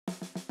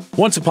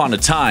Once upon a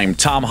time,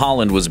 Tom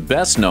Holland was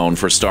best known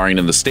for starring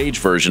in the stage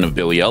version of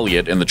Billy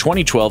Elliot in the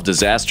 2012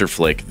 disaster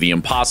flick The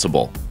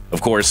Impossible.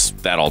 Of course,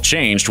 that all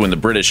changed when the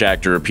British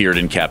actor appeared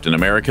in Captain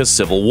America: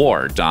 Civil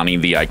War, donning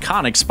the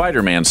iconic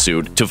Spider-Man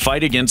suit to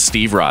fight against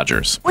Steve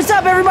Rogers. What's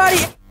up, everybody?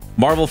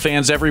 Marvel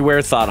fans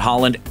everywhere thought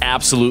Holland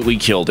absolutely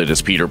killed it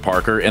as Peter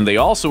Parker, and they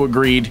also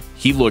agreed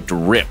he looked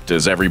ripped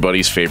as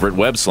everybody's favorite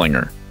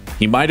web-slinger.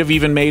 He might have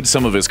even made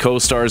some of his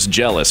co-stars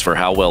jealous for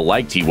how well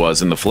liked he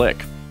was in the flick.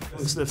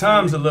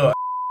 Tom's a little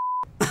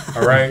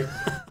alright?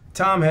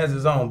 Tom has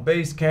his own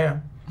base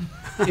camp.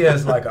 He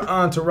has like an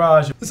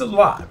entourage. It's a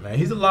lot, man.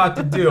 He's a lot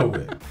to deal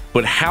with.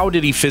 But how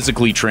did he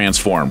physically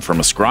transform from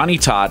a scrawny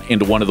tot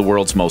into one of the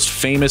world's most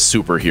famous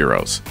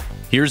superheroes?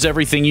 Here's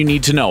everything you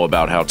need to know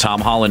about how Tom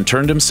Holland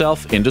turned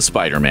himself into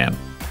Spider-Man.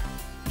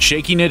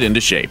 Shaking it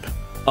into shape.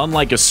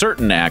 Unlike a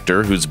certain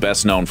actor who's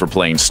best known for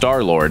playing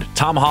Star-Lord,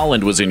 Tom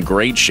Holland was in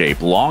great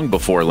shape long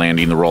before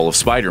landing the role of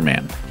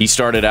Spider-Man. He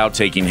started out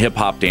taking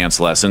hip-hop dance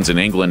lessons in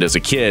England as a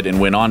kid and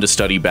went on to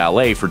study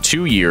ballet for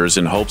 2 years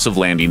in hopes of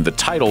landing the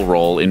title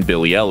role in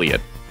Billy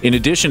Elliot. In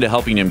addition to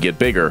helping him get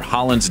bigger,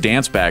 Holland's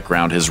dance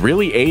background has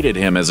really aided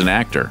him as an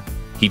actor.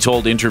 He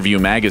told Interview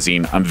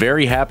magazine, "I'm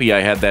very happy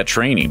I had that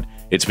training.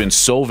 It's been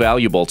so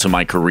valuable to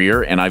my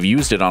career, and I've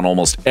used it on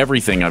almost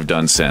everything I've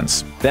done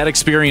since." That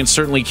experience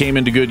certainly came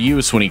into good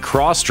use when he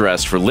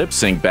cross-dressed for lip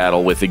sync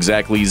battle with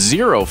exactly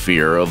zero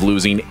fear of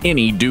losing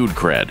any dude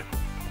cred.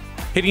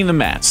 Hitting the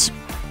mats.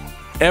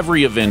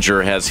 Every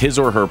Avenger has his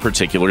or her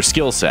particular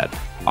skill set.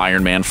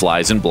 Iron Man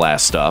flies and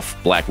blasts stuff,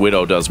 Black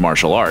Widow does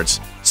martial arts,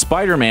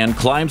 Spider-Man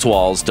climbs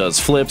walls, does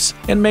flips,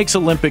 and makes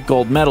Olympic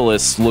gold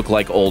medalists look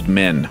like old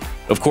men.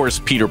 Of course,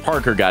 Peter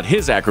Parker got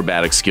his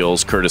acrobatic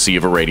skills courtesy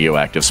of a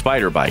radioactive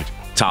spider bite.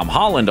 Tom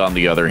Holland, on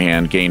the other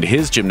hand, gained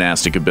his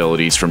gymnastic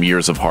abilities from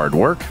years of hard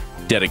work,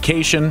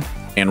 dedication,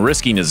 and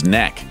risking his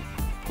neck.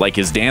 Like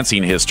his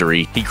dancing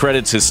history, he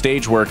credits his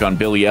stage work on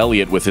Billy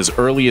Elliot with his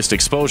earliest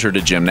exposure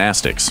to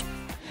gymnastics.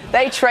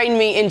 They trained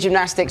me in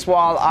gymnastics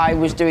while I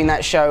was doing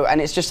that show,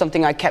 and it's just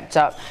something I kept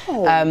up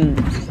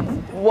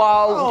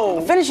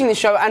while finishing the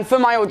show and for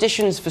my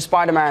auditions for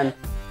Spider-Man.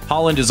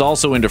 Holland is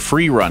also into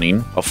free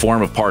running, a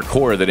form of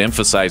parkour that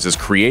emphasizes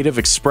creative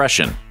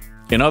expression.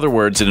 In other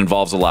words, it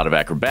involves a lot of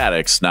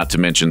acrobatics, not to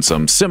mention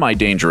some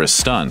semi-dangerous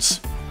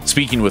stunts.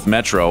 Speaking with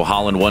Metro,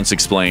 Holland once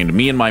explained,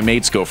 "Me and my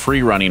mates go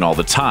free running all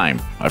the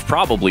time. I've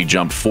probably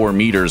jumped 4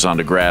 meters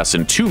onto grass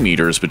and 2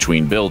 meters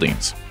between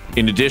buildings."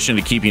 In addition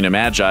to keeping him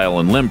agile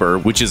and limber,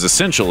 which is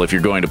essential if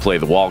you're going to play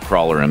the wall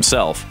crawler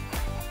himself,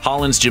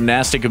 Holland's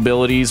gymnastic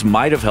abilities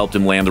might have helped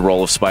him land the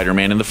role of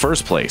Spider-Man in the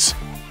first place.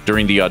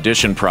 During the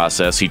audition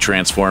process, he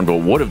transformed what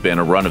would have been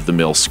a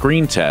run-of-the-mill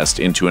screen test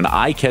into an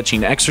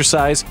eye-catching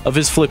exercise of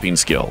his flipping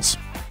skills.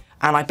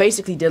 And I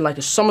basically did like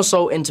a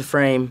somersault into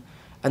frame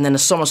and then a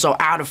somersault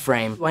out of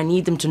frame. I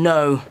need them to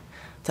know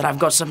that I've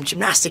got some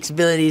gymnastics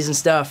abilities and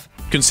stuff.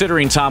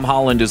 Considering Tom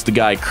Holland is the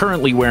guy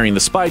currently wearing the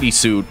Spidey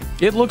suit,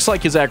 it looks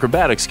like his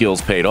acrobatic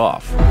skills paid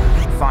off.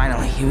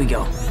 Finally, here we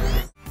go.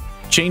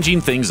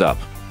 Changing things up.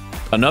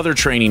 Another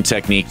training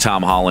technique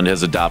Tom Holland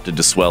has adopted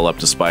to swell up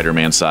to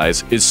Spider-Man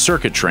size is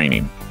circuit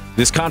training.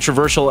 This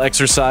controversial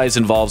exercise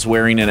involves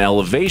wearing an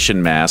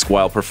elevation mask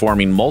while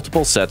performing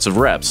multiple sets of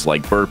reps,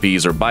 like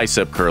burpees or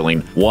bicep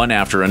curling, one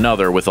after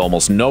another with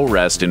almost no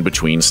rest in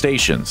between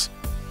stations.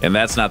 And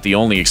that's not the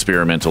only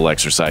experimental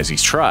exercise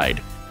he's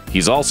tried.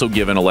 He's also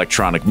given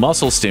electronic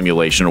muscle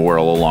stimulation a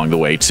whirl along the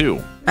way,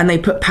 too. And they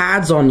put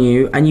pads on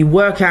you, and you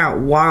work out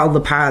while the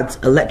pads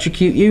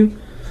electrocute you,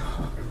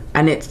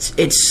 and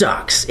it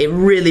sucks. It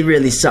really,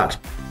 really sucks.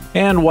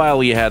 And while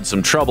he had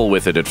some trouble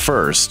with it at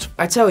first,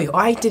 I tell you,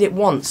 I did it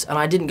once, and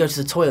I didn't go to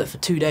the toilet for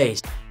 2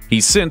 days.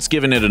 he's since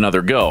given it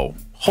another go,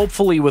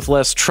 hopefully with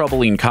less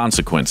troubling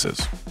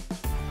consequences.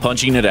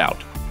 Punching it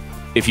out.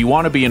 If you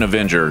want to be an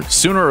Avenger,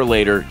 sooner or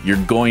later, you're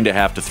going to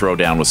have to throw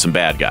down with some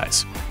bad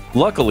guys.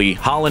 Luckily,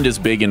 Holland is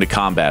big into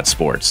combat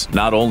sports.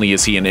 Not only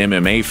is he an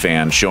MMA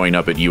fan showing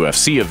up at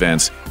UFC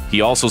events,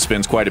 he also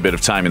spends quite a bit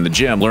of time in the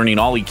gym learning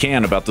all he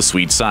can about the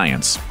sweet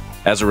science.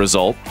 As a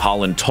result,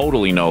 Holland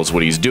totally knows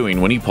what he's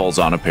doing when he pulls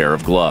on a pair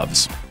of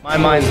gloves. My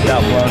mind's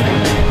without blown.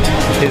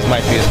 His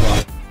might be as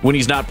well. When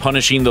he's not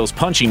punishing those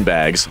punching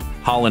bags,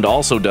 Holland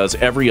also does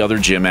every other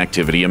gym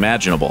activity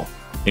imaginable,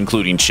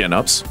 including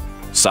chin-ups,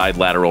 side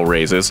lateral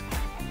raises,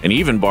 and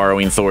even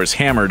borrowing Thor's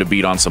hammer to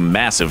beat on some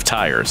massive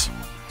tires.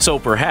 So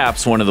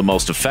perhaps one of the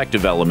most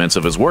effective elements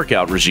of his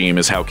workout regime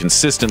is how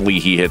consistently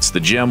he hits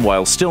the gym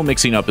while still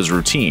mixing up his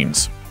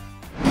routines.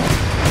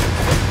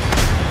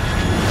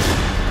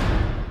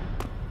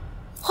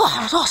 Oh,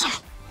 that was awesome.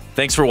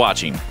 Thanks for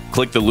watching.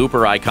 Click the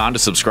looper icon to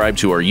subscribe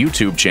to our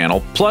YouTube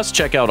channel, plus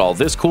check out all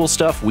this cool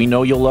stuff we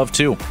know you'll love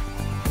too.